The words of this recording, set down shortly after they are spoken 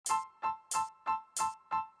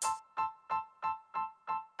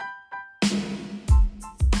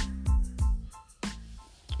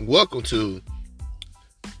Welcome to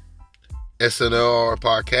SNLR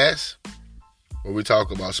Podcast, where we talk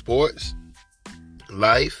about sports,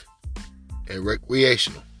 life, and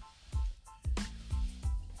recreational.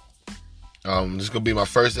 This is going to be my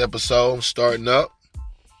first episode. I'm starting up.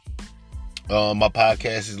 My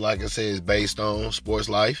podcast is, like I said, is based on sports,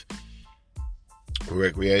 life,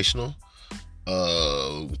 recreational.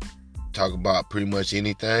 Talk about pretty much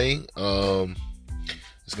anything.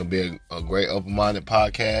 It's going to be a great open-minded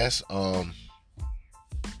podcast.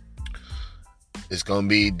 It's going to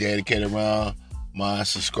be dedicated around my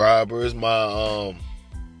subscribers, my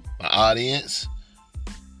audience.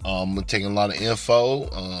 I'm taking a lot of info.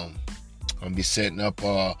 I'm going to be setting up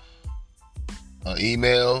an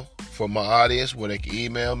email for my audience where they can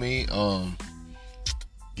email me,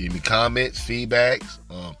 give me comments, feedbacks,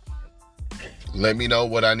 let me know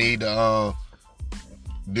what I need to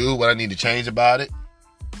do, what I need to change about it,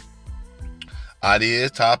 ideas,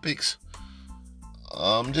 topics.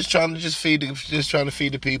 Just trying to feed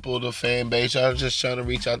the people, the fan base. I'm just trying to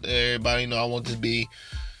reach out to everybody. I want this to be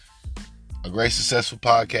a great, successful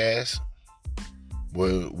podcast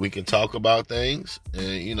where we can talk about things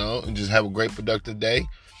and just have a great, productive day.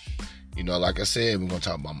 Like I said, we're going to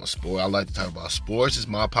talk about my sport. I like to talk about sports. It's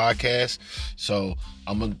my podcast. So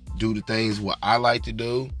I'm going to do the things what I like to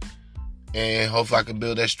do. And hopefully I can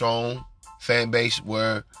build that strong fan base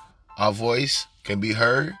where our voice can be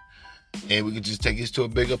heard. And we can just take this to a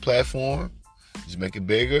bigger platform. Just make it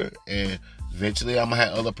bigger. And eventually I'm going to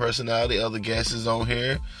have other personality, other guests on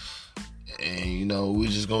here. And, we're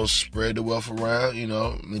just going to spread the wealth around,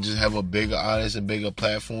 and just have a bigger audience and bigger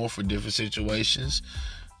platform for different situations.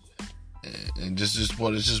 And it's just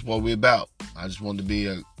what we're about. I just want to be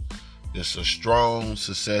a strong,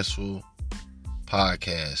 successful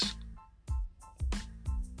podcast.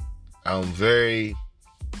 I'm very,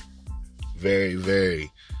 very,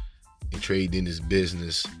 very intrigued in this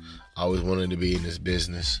business. I always wanted to be in this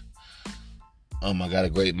business. I got a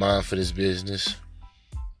great mind for this business.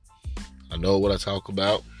 I know what I talk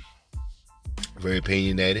about. Very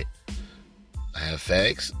opinionated. I have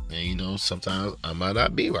facts, and sometimes I might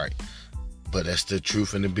not be right. But that's the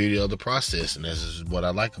truth and the beauty of the process, and that's just what I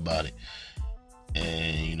like about it.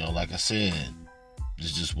 And like I said,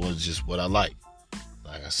 it's just what I like.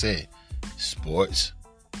 Like I said, sports,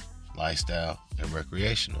 lifestyle, and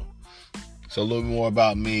recreational. So a little more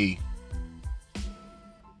about me.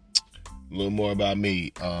 Like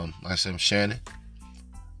I said, I'm Shannon.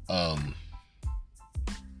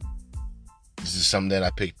 This is something that I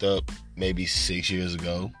picked up maybe 6 years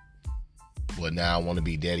ago. But now I want to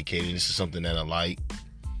be dedicated. This is something that I like.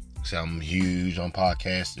 So I'm huge on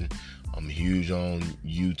podcasting. I'm huge on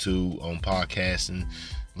YouTube, on podcasting,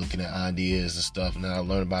 looking at ideas and stuff. And then I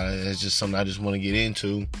learned about it. It's just something I just want to get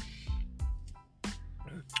into.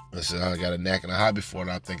 I got a knack and a hobby for it.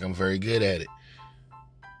 I think I'm very good at it.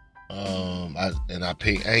 I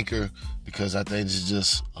pick Anchor because I think it's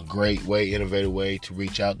just a great way, innovative way to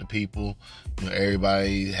reach out to people.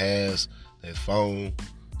 Everybody has their phone.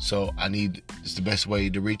 So it's the best way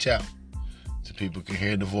to reach out. So people can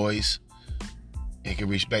hear the voice and can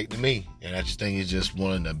reach back to me. And I just think it's just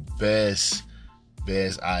one of the best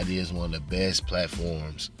ideas, one of the best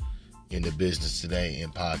platforms in the business today in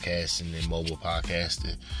podcasting and mobile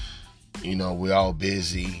podcasting. We're all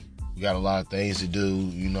busy. We got a lot of things to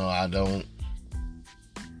do. I don't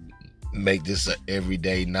make this an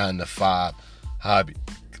everyday 9-to-5 hobby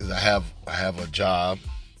because I have a job.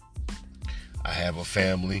 I have a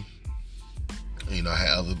family. I had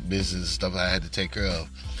other business and stuff I had to take care of.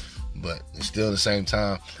 But still at the same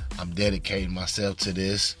time, I'm dedicating myself to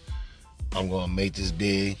this. I'm going to make this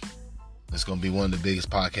big. It's going to be one of the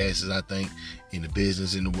biggest podcasts, I think, in the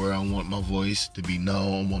business, in the world. I want my voice to be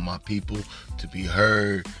known. I want my people to be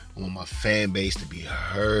heard. I want my fan base to be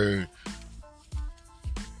heard.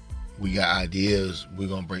 We got ideas. We're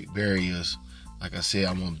going to break barriers. Like I said,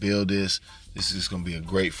 I'm going to build this. This is going to be a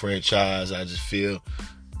great franchise. I just feel,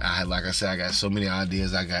 I got so many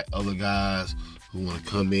ideas. I got other guys who want to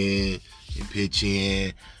come in and pitch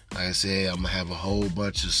in. Like I said, I'm going to have a whole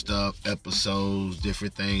bunch of stuff, episodes,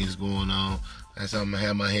 different things going on. That's what I'm going to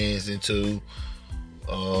have my hands into.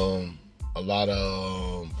 A lot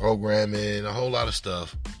of programming, a whole lot of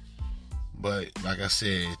stuff. But like I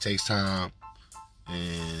said, it takes time,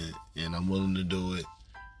 and I'm willing to do it.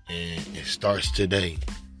 And it starts today.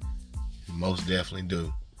 It most definitely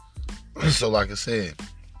do. So like I said,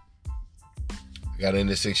 I got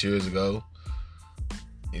into 6 years ago.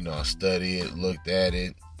 I studied, looked at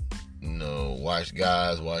it, watched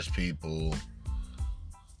guys, watched people.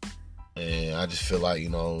 And I just feel like,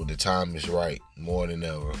 the time is right more than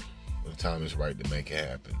ever. The time is right to make it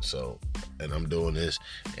happen. So, and I'm doing this,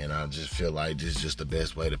 and I just feel like this is just the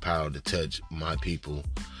best way, the power to touch my people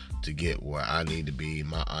to get where I need to be,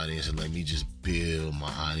 my audience, and let me just build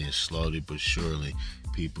my audience slowly but surely.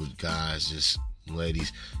 People, guys, just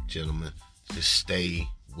ladies, gentlemen, just stay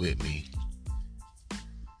with me,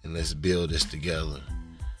 and let's build this together,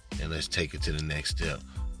 and let's take it to the next step.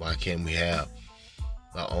 Why can't we have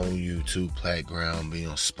our own YouTube platform, be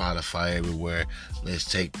on Spotify everywhere?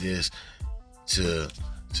 Let's take this to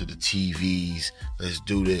the TVs. Let's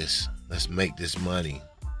do this. Let's make this money.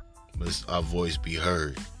 Let's our voice be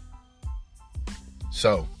heard.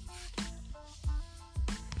 So,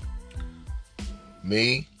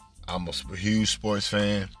 me, I'm a huge sports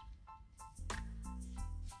fan.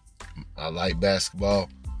 I like basketball.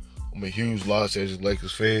 I'm a huge Los Angeles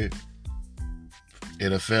Lakers fan.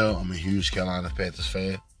 NFL, I'm a huge Carolina Panthers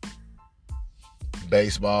fan.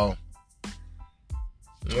 Baseball,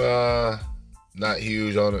 not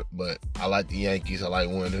huge on it, but I like the Yankees. I like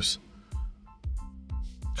winners.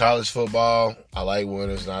 College football, I like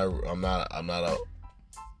winners. I'm not a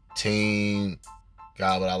team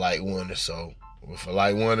guy, but I like winners. So if I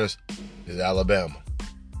like winners, it's Alabama.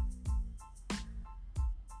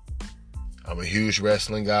 I'm a huge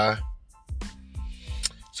wrestling guy.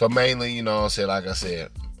 So mainly, you know what I'm saying, like I said,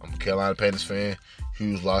 I'm a Carolina Panthers fan,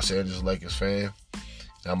 huge Los Angeles Lakers fan,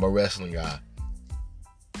 and I'm a wrestling guy.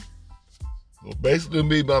 So basically,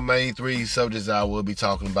 be my main three subjects I will be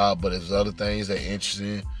talking about, but if there's other things that are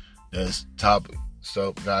interesting, that's topic.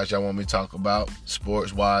 So, guys, y'all want me to talk about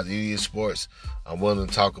sports-wise, any sports, I'm willing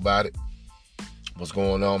to talk about it. What's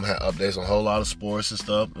going on, I'm having updates on a whole lot of sports and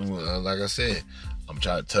stuff, and like I said, I'm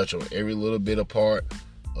trying to touch on every little bit of part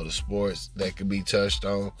of the sports that can be touched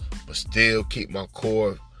on, but still keep my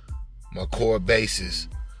core basis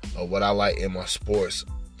of what I like in my sports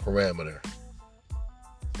parameter.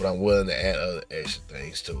 But I'm willing to add other extra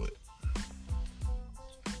things to it.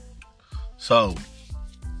 So,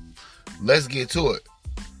 let's get to it.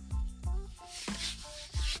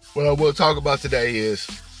 What I will talk about today is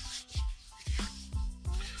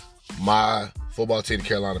my football team, the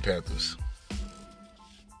Carolina Panthers.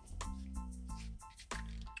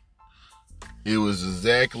 It was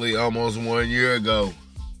exactly almost 1 year ago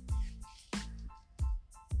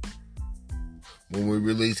when we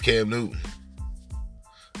released Cam Newton,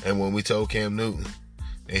 and when we told Cam Newton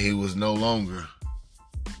that he was no longer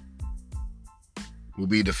will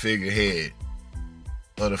be the figurehead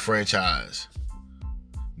of the franchise,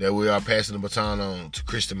 that we are passing the baton on to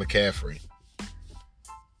Christian McCaffrey.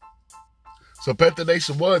 So Panther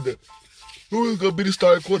Nation wondered, who is going to be the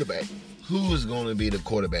starting quarterback? Who is going to be the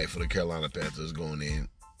quarterback for the Carolina Panthers going in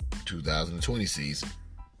 2020 season?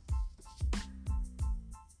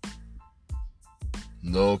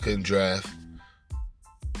 No can draft.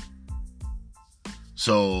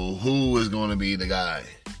 So who is going to be the guy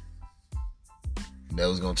that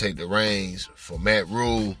was going to take the reins for Matt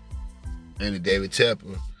Rule and the David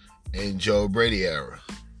Tepper and Joe Brady era?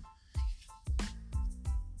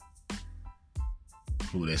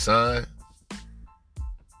 Who they signed?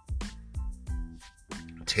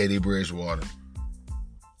 Teddy Bridgewater.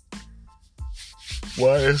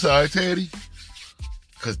 Why they signed Teddy?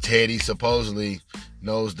 Because Teddy supposedly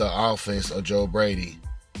knows the offense of Joe Brady.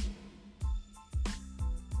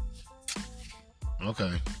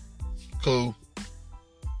 Okay. Cool.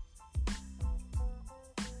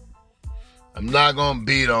 I'm not going to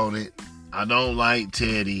beat on it. I don't like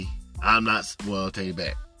Teddy. I'll tell you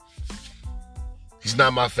back. He's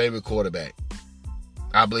not my favorite quarterback.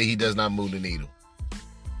 I believe he does not move the needle.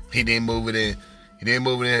 He didn't move it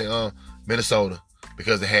in Minnesota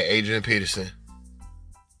because they had Adrian Peterson.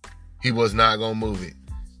 He was not going to move it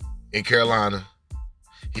in Carolina.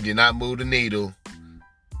 He did not move the needle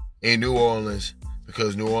in New Orleans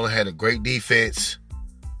because New Orleans had a great defense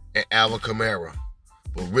and Alvin Kamara.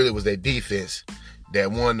 But really it was their defense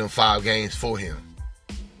that won them 5 games for him.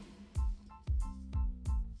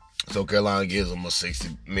 So Carolina gives him a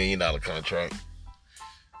 $60 million contract.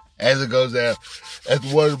 As it goes down, as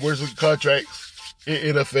the worst contracts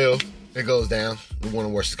in NFL, it goes down. One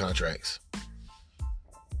of the worst contracts.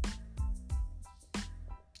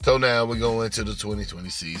 So now we go into the 2020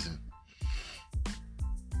 season.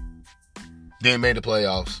 Then made the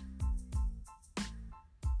playoffs.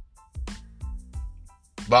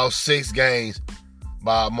 About 6 games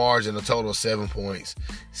by a margin, a total of 7 points.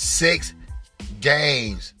 6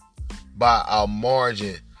 games by a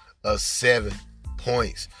margin of 7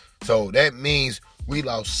 points. So that means we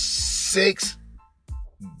lost 6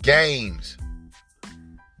 games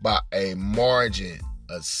by a margin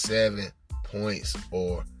of 7 points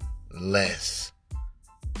or less.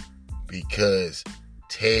 because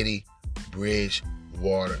Teddy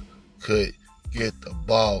Bridgewater could get the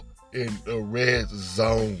ball in the red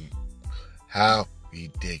zone. How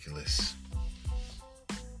ridiculous.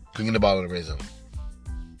 Couldn't get the ball in the red zone.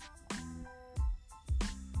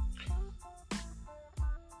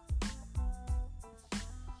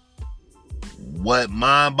 What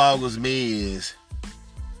mind boggles me is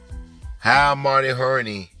how Marty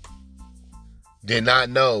Hurney did not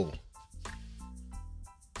know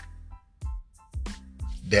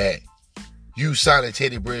that you signing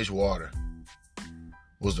Teddy Bridgewater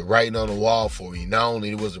was the writing on the wall for you. Not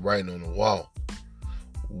only was the writing on the wall,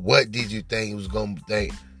 what did you think it was going to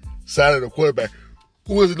think? Signing a quarterback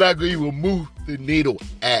who was not going to even move the needle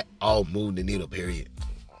at all. Move the needle, period.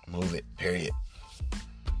 Move it, period.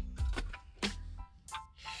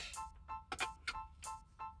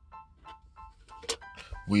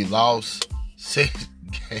 We lost 6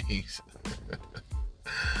 games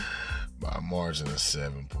by a margin of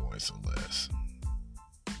 7 points or less.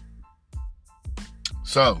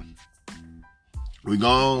 So, we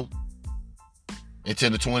gone into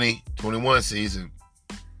the 2021 season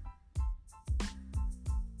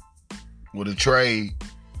with a trade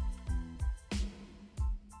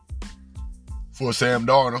for Sam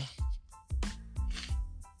Darnold.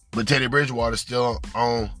 But Teddy Bridgewater still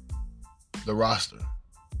on the roster.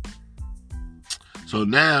 So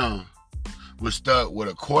now we're stuck with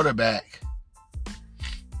a quarterback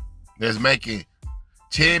that's making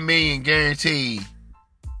 $10 million guaranteed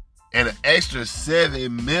and an extra $7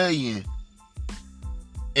 million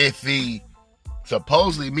if he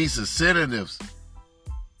supposedly meets the incentives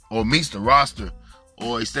or meets the roster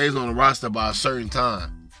or he stays on the roster by a certain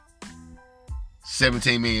time.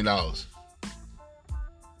 $17 million.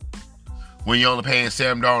 When you're only paying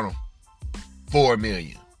Sam Darnold $4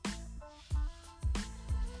 million.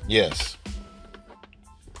 Yes.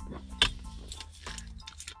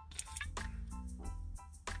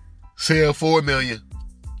 Sell $4 million.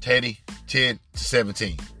 Teddy, 10 to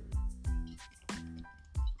 17.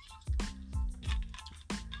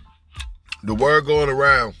 The word going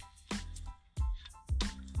around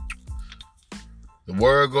in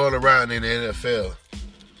the NFL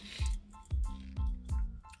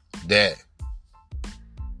that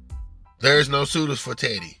there's no suitors for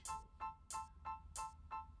Teddy.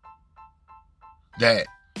 That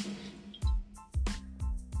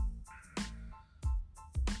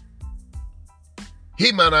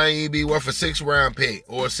he might not even be worth a 6th-round pick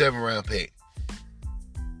or a 7th-round pick.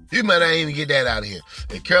 You might not even get that out of here.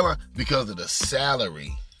 And Carolina, because of the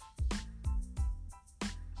salary.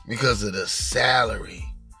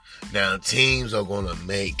 Now, teams are going to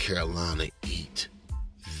make Carolina eat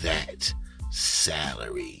that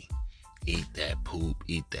salary. Eat that poop,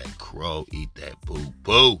 eat that crow, eat that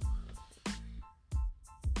boo-boo.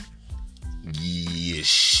 You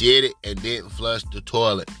shit it and didn't flush the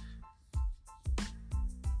toilet.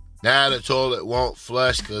 Now the toilet won't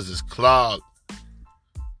flush because it's clogged.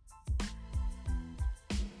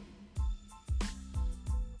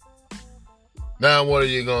 Now what are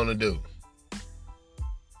you going to do?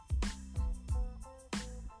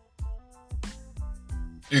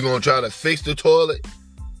 You're going to try to fix the toilet?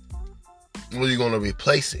 Or you're going to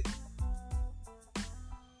replace it?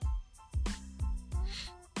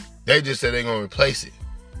 They just said they're going to replace it.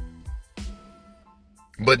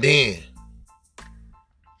 But then,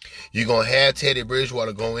 you're going to have Teddy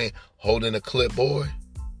Bridgewater go in holding a clipboard?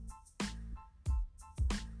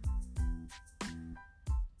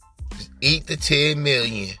 Just eat the $10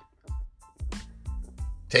 million.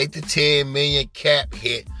 Take the $10 million cap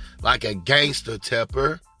hit like a gangster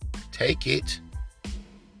Tepper. Take it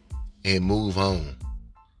and move on.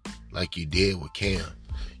 Like you did with Cam.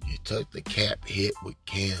 You took the cap hit with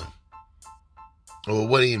Cam. Or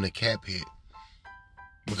what even a cap hit?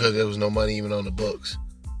 Because there was no money even on the books.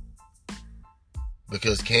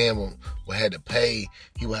 Because Cam would have to pay,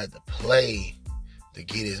 he would have to play to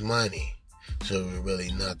get his money. So it was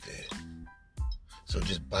really nothing. So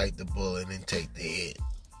just bite the bullet and take the hit.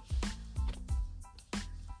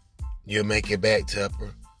 You'll make it back,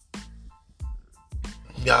 Tepper.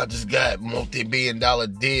 Y'all just got multi-billion-dollar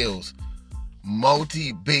deals.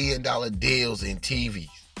 Multi-billion-dollar deals in TV.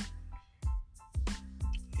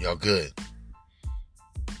 Y'all good.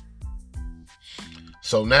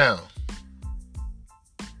 So now,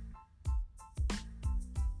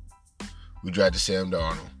 we drafted Sam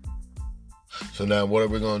Darnold. So now what are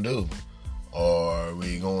we going to do? Are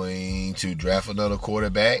we going to draft another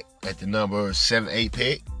quarterback at the number 7-8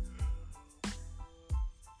 pick?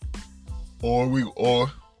 Or we're going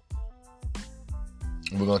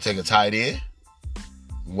to take a tight end,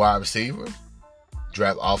 wide receiver,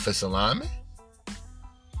 draft offensive lineman,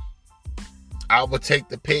 I would take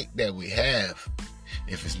the pick that we have.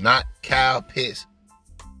 If it's not Kyle Pitts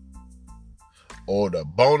or the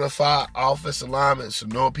bona fide offensive lineman,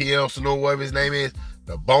 Sano PL, Sano, whatever his name is,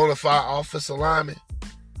 the bona fide offensive lineman,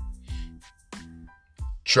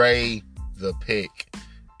 trade the pick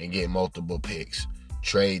and get multiple picks.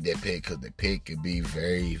 Trade that pick because the pick could be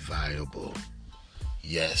very valuable.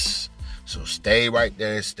 Yes. So stay right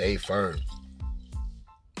there and stay firm.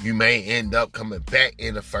 You may end up coming back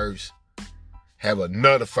in the first, have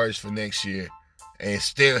another first for next year, and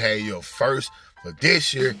still have your first for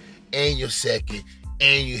this year and your second,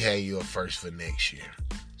 and you have your first for next year.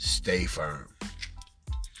 Stay firm.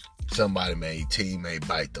 Somebody team may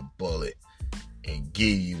bite the bullet and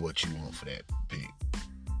give you what you want for that pick.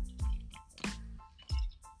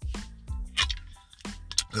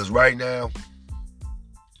 Because right now,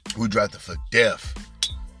 we drafted for depth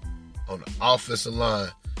on the offensive line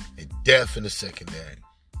and depth in the secondary.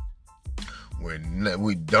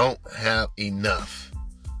 We don't have enough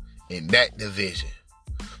in that division.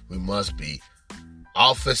 We must be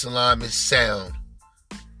offensive lineman sound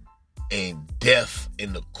and depth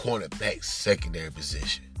in the cornerback secondary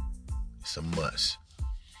position. It's a must.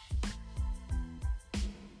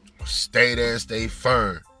 Stay there and stay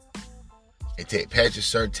firm. And take Patrick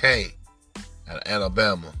Surtain out of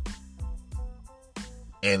Alabama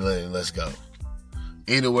and let's go.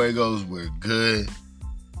 Either way it goes, we're good,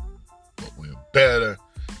 but we're better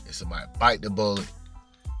if somebody bite the bullet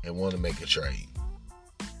and want to make a trade.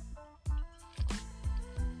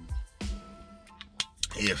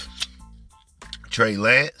 If Trey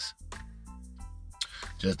Lance,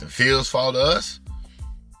 Justin Fields fall to us,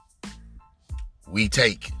 we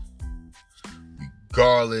take,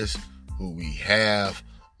 regardless who we have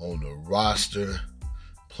on the roster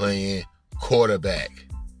playing quarterback,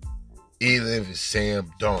 even if it's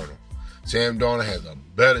Sam Darnold. Sam Darnold has a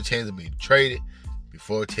better chance of being traded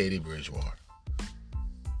before Teddy Bridgewater.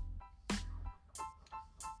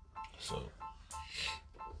 So,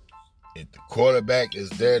 if the quarterback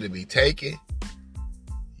is there to be taken,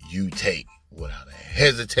 you take without a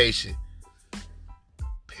hesitation,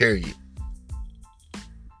 period.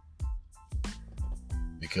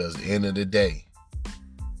 Because at the end of the day,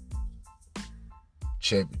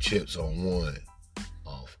 championships are won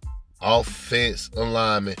off offense,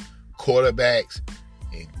 alignment, quarterbacks,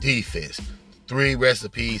 and defense. 3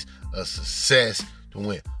 recipes of success to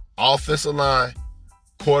win. Offensive line,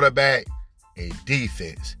 quarterback, and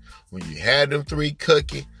defense. When you have them 3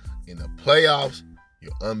 cooking in the playoffs,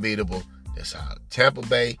 you're unbeatable. That's how Tampa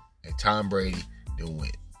Bay and Tom Brady do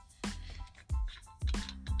win.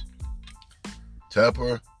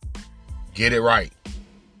 Tupper, get it right.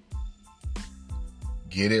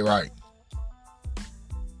 Get it right.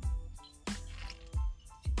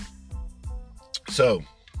 So,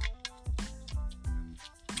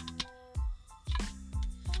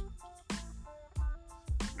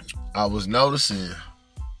 I was noticing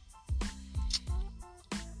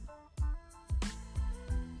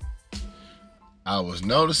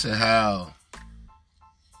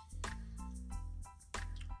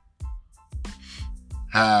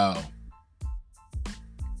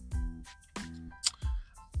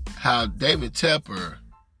how David Tepper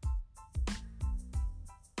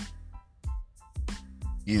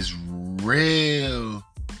is real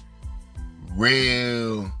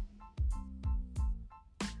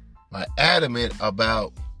like adamant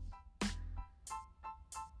about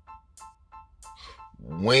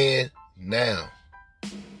win now.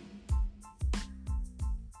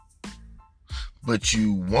 But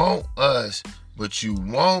you want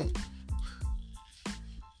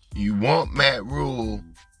Matt Rule,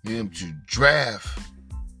 them to draft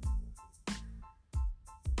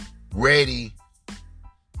ready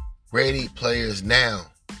players now.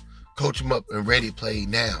 Coach them up and ready play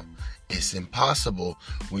now. It's impossible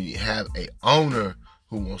when you have an owner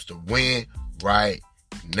who wants to win right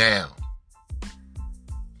now,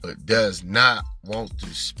 but does not want to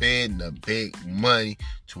spend the big money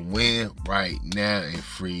to win right now in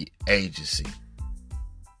free agency.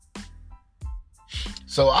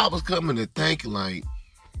 So I was coming to think, like,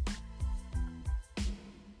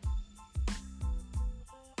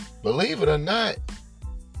 believe it or not,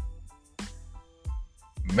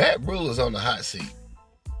 Matt Rule is on the hot seat.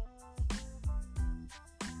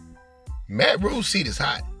 Matt Rule's seat is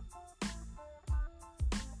hot.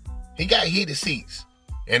 He got heated seats,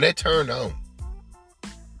 and they turned on.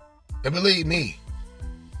 And believe me,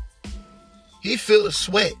 he feel the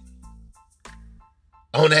sweat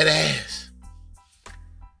on that ass.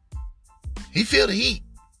 He feel the heat.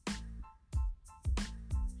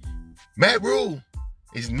 Matt Rule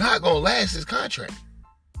is not going to last his contract.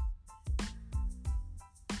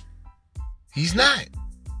 He's not.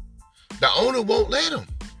 The owner won't let him.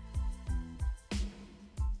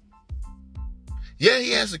 Yeah,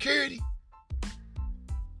 he has security.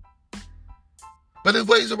 But there's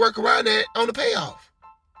ways to work around that on the payoff.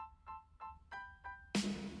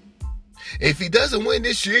 If he doesn't win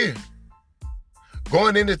this year,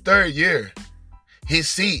 going into third year, his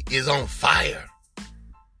seat is on fire.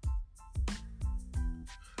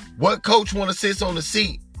 What coach want to sit on the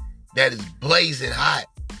seat that is blazing hot?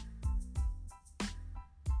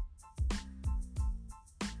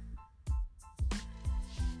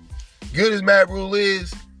 Good as Matt Rule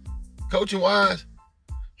is, coaching-wise,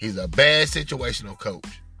 he's a bad situational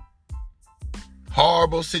coach.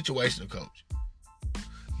 Horrible situational coach.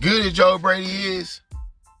 Good as Joe Brady is,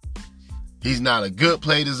 he's not a good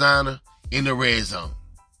play designer in the red zone.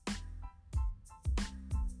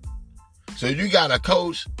 So you got a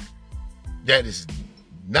coach that is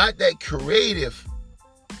not that creative,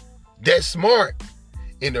 that smart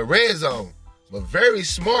in the red zone, but very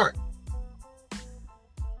smart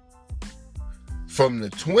from the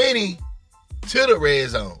 20 to the red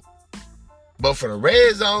zone. But from the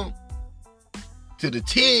red zone to the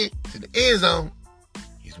 10 to the end zone,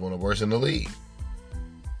 he's one of the worst in the league.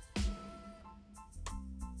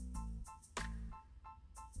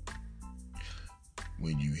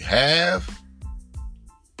 When you have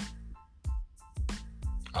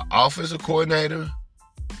an offensive coordinator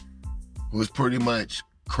who is pretty much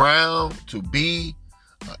crowned to be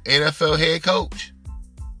an NFL head coach,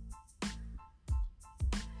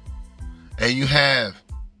 and you have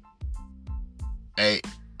a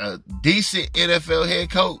decent NFL head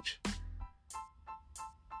coach,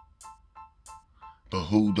 but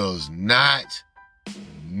who does not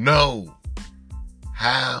know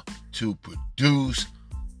how to produce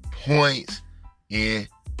points in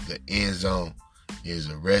the end zone, is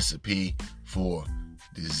a recipe for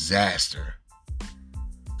disaster.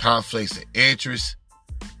 Conflicts of interest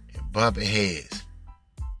and bumping heads.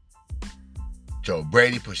 Joe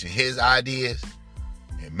Brady pushing his ideas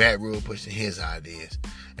and Matt Rule pushing his ideas.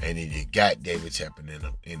 And then you got David Tepper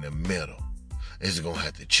in the middle. It's going to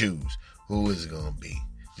have to choose. Who is it going to be?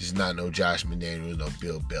 There's not no Josh McDaniels, no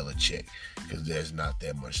Bill Belichick, because there's not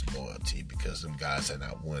that much loyalty, because them guys have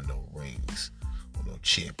not won no rings or no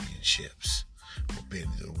championships or been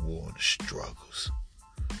to the war and the struggles,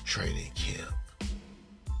 training camp,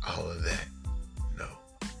 all of that. No.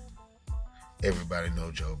 Everybody know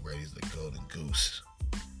Joe Brady's the golden goose.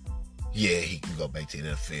 Yeah, he can go back to the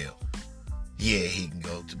NFL. Yeah, he can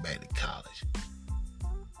go back to college.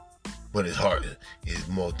 But his heart is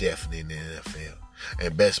more definitely in the NFL.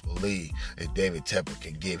 And best believe if David Tepper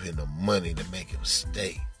can give him the money to make him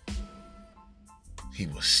stay, he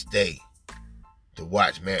will stay to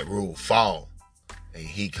watch Matt Rule fall, and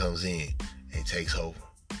he comes in and takes over.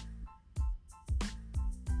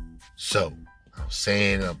 So,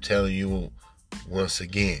 I'm telling you once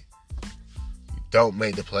again, you don't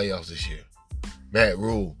make the playoffs this year, Matt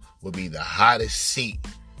Rule will be the hottest seat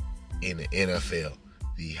in the NFL.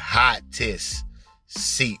 The hottest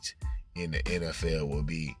seat in the NFL will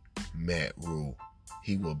be Matt Rule.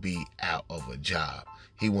 He will be out of a job.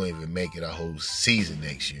 He won't even make it a whole season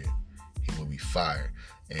next year. He will be fired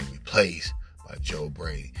and replaced by Joe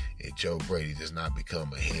Brady. If Joe Brady does not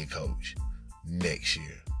become a head coach next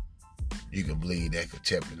year, you can believe that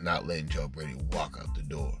Tepper not letting Joe Brady walk out the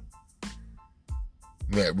door.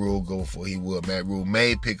 Matt Rule go for he will. Matt Rule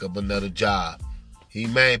may pick up another job. He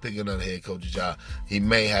may pick another head coach's job. He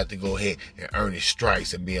may have to go ahead and earn his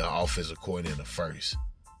stripes and be an offensive coordinator first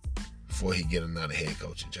before he get another head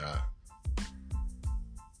coaching job.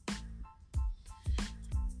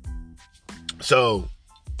 So,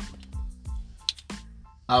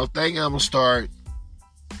 I was thinking I'm going to start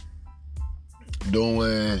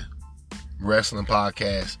doing wrestling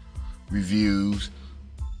podcast reviews.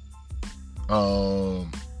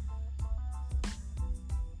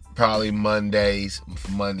 Probably Mondays,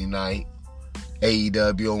 Monday night,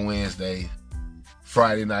 AEW on Wednesday,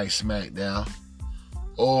 Friday night SmackDown.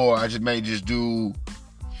 Or I may just do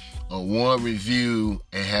a one review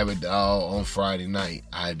and have it all on Friday night.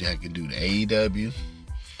 I can do the AEW,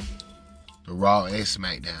 the Raw, and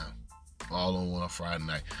SmackDown all on one Friday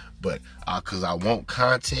night. But because I want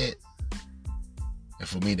content, and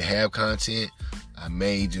for me to have content, I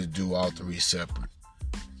may just do all three separate,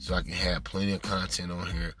 so I can have plenty of content on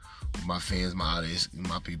here with my fans, my audience,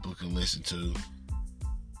 my people can listen to.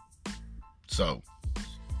 So,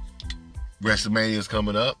 WrestleMania is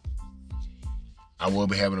coming up. I will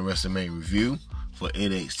be having a WrestleMania review for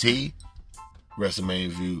NXT, WrestleMania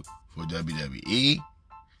review for WWE,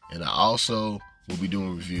 And I also will be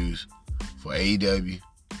doing reviews for AEW,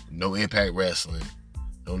 no Impact Wrestling,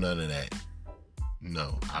 no none of that.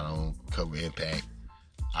 No, I don't cover Impact.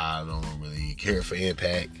 I don't really care for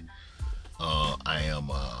Impact. I am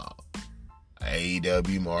a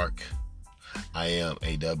AEW mark. I am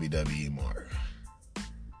a WWE mark.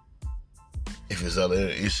 If it's other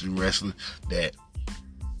issues in wrestling that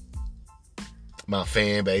my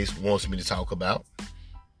fan base wants me to talk about,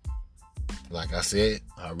 like I said,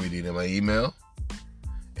 I'll read it in my email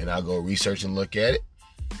and I'll go research and look at it.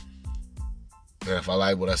 And if I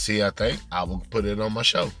like what I see, I think I will put it on my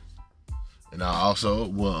show. And I also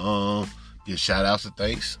will give shout outs and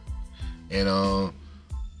thanks and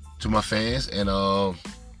to my fans. And I'm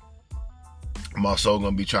also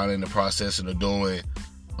gonna be trying in the process of doing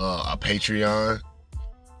a Patreon.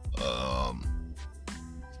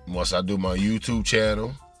 Once I do my YouTube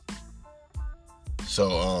channel. So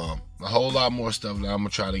a whole lot more stuff that I'm gonna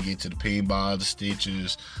try to get to the pinball, the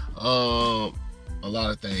stitches, a lot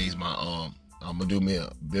of things. I'm gonna build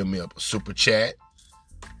me up a super chat.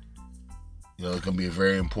 You know, it's gonna be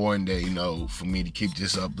very important that, for me to keep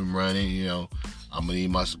this up and running. I'm gonna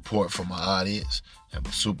need my support from my audience. Have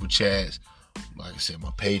my super chats, like I said, my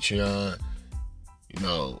Patreon,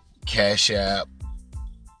 Cash App.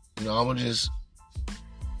 I'm gonna just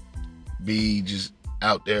be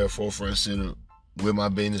out there forefront center with my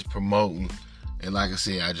business promoting. And like I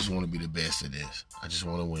said, I just want to be the best at this. I just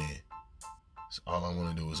want to win. That's all I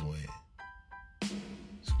want to do is win.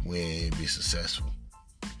 Win and be successful.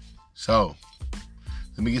 So,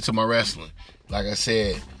 let me get to my wrestling. Like I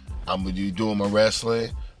said, I'm going to be doing my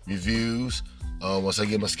wrestling reviews. Once I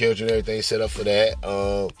get my schedule and everything set up for that,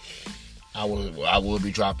 I will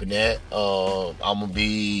be dropping that. I'm going to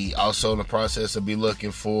be also in the process of be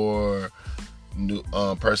looking for new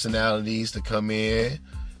personalities to come in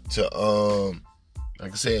to,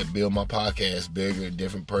 like I said, build my podcast bigger,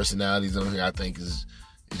 different personalities on here. I think it's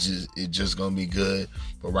just gonna be good.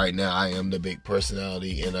 But right now I am the big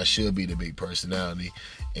personality and I should be the big personality.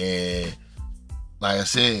 And like I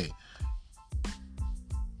said,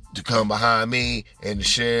 to come behind me and to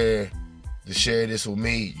share this with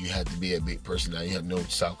me, you have to be a big personality. You have to know what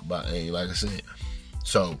to talk about. And like I said,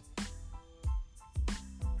 so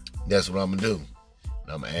that's what I'm gonna do.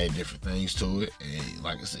 I'm gonna add different things to it. And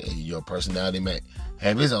like I said, your personality may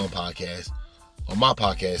have his own podcast on my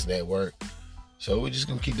podcast network. So we're just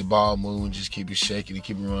gonna keep the ball moving, just keep it shaking and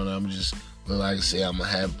keep it running. Like I said, I'm gonna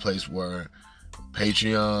have a place where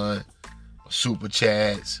Patreon, my super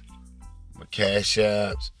chats, my cash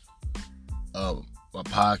apps, my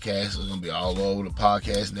podcast is gonna be all over the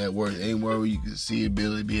podcast network. Anywhere where you can see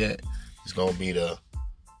Billy be at, it's gonna be the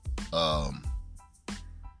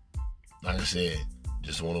like I said,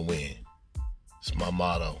 just want to win. It's my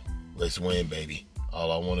motto. Let's win, baby.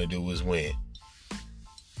 All I want to do is win.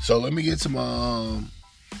 So let me get to my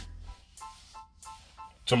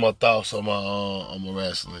thoughts on my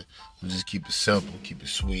wrestling. I'll just keep it simple, keep it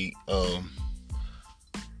sweet. I'm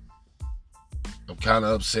kind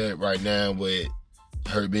of upset right now with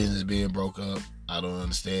Hurt Business being broke up. I don't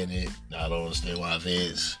understand it. I don't understand why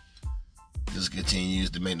Vince just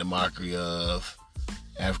continues to make the mockery of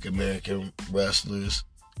African American wrestlers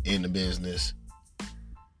in the business.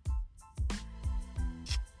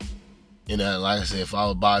 And like I said, if I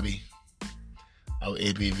was Bobby, I was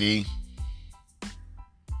APV.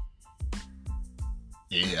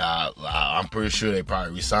 Yeah, I'm pretty sure they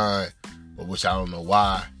probably resigned, but which I don't know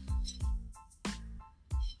why.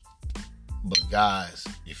 But guys,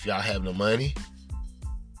 if y'all have the money,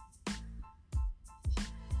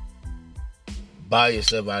 buy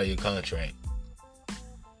yourself out of your contract.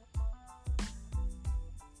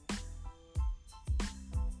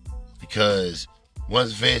 Because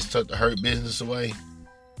once Vince took the Hurt Business away,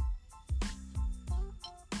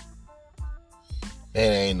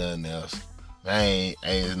 there ain't nothing else. Ain't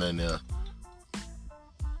nothing else.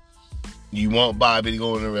 You want Bobby to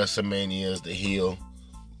go into WrestleMania as the heel.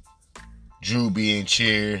 Drew being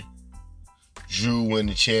cheered. Drew win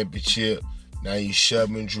the championship. Now you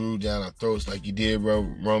shoving Drew down our throats like you did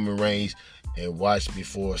Roman Reigns. And watch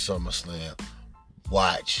before SummerSlam.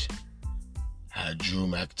 Watch how Drew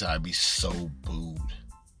McIntyre be so booed.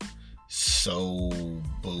 So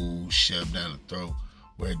booed, shoved down the throat.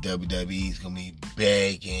 Where WWE's going to be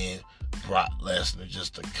begging Brock Lesnar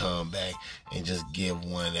just to come back and just give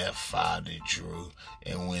one F5 to Drew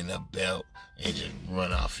and win the belt and just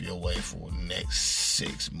run off your way for the next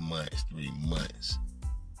 6 months, 3 months.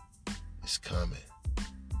 It's coming.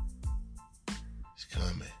 It's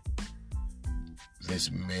coming. Vince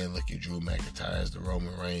McMahon look at Drew McIntyre as the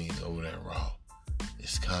Roman Reigns over there Raw.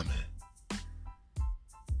 It's coming.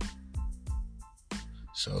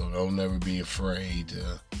 So don't never be afraid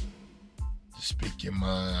to speak your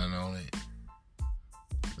mind on it.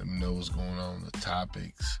 Let me know what's going on, the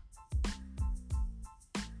topics.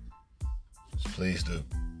 Please do.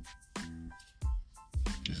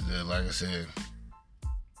 Just like I said,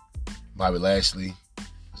 Bobby Lashley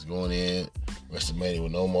is going in WrestleMania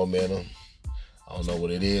with no momentum. I don't know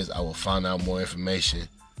what it is. I will find out more information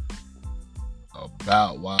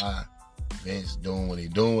about why Vince doing what he's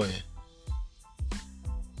doing.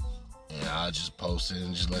 And I'll just post it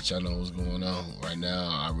and just let y'all know what's going on. Right now,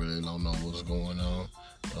 I really don't know what's going on.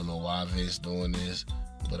 I don't know why Vince doing this,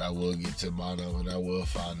 but I will get to the bottom of it. I will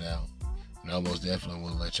find out. And I most definitely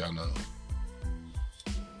will let y'all know.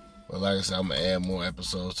 But like I said, I'm going to add more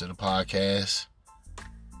episodes to the podcast.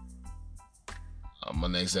 My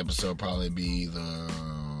next episode will probably be either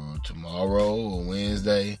tomorrow or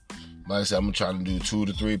Wednesday. Like I said, I'm going to try to do 2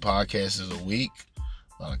 to 3 podcasts a week.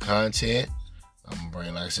 A lot of content. I'm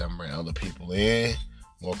going to bring other people in.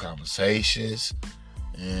 More conversations.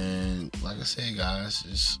 And like I said, guys,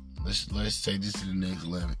 just let's take this to the next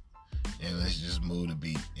level. And let's just move the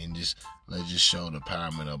beat. And let's just show the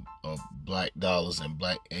empowerment of black dollars and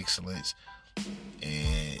black excellence.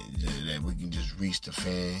 And that we can just reach the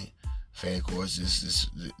fan course. This is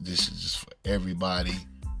just for everybody.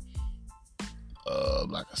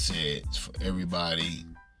 Like I said, it's for everybody.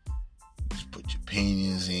 Just put your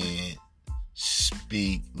opinions in.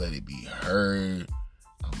 Speak. Let it be heard.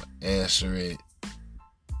 I'm going to answer it.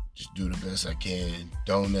 Just do the best I can.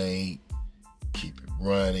 Donate. Keep it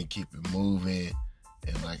running. Keep it moving.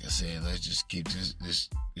 And like I said, let's just keep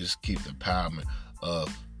just keep the empowerment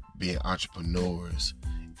of being entrepreneurs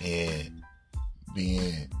and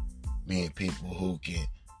being people who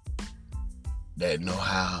that know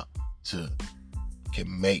how to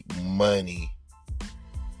can make money,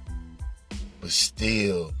 but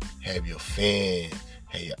still have your fans,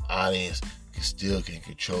 have your audience, can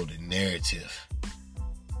control the narrative.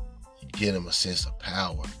 And give them a sense of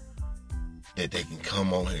power that they can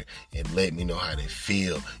come on here and let me know how they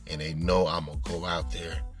feel, and they know I'm gonna go out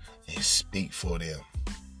there and speak for them.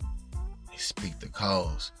 And speak the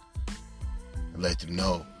cause. And let them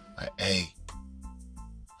know, like, hey,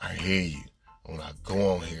 I hear you. When I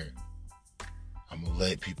go on here, I'm going to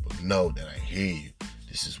let people know that I hear you.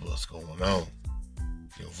 This is what's going on.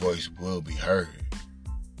 Your voice will be heard.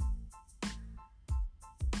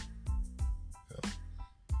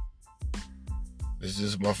 This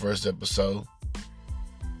is my first episode.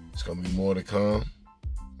 It's going to be more to come.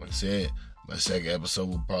 Like I said, my second episode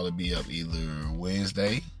will probably be up either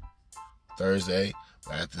Wednesday, Thursday.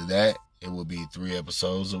 But after that, it will be 3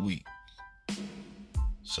 episodes a week.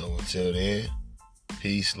 So until then,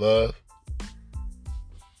 peace, love,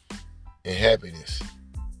 and happiness.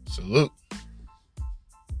 Salute.